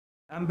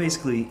I'm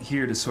basically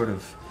here to sort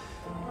of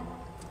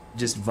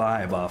just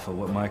vibe off of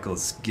what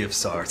Michael's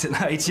gifts are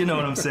tonight, you know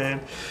what I'm saying?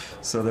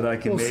 So that I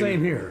can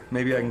same here.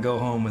 Maybe I can go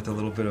home with a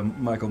little bit of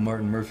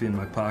Martin Murphey in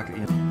my pocket.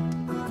 You know?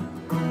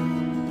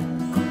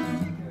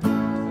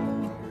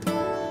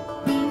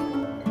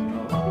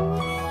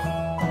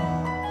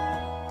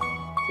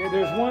 Okay,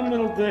 there's one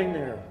little thing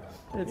there.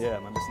 Yeah,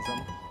 am I missing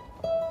something?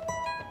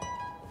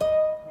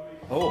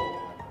 Oh.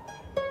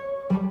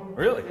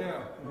 Really?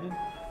 Yeah.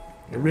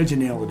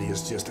 Originality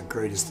is just the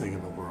greatest thing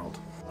in the world.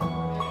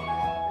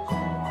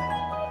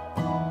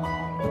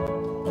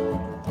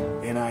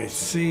 And I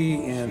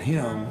see in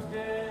him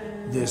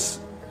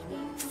this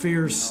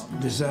fierce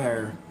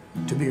desire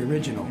to be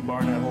original.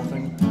 Barring that whole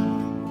thing?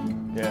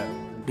 Yeah.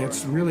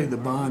 That's really the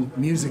bond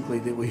musically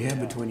that we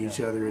have between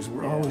each other, is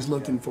we're always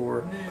looking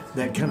for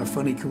that kind of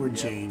funny chord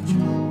change.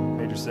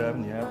 Major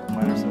 7, yeah,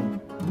 minor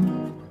 7.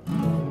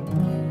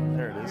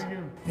 There it is.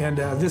 And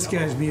this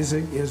guy's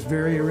music is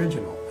very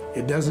original.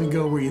 It doesn't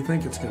go where you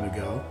think it's going to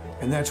go,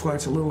 and that's why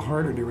it's a little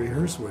harder to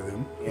rehearse with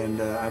him. And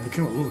I've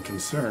become a little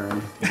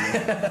concerned.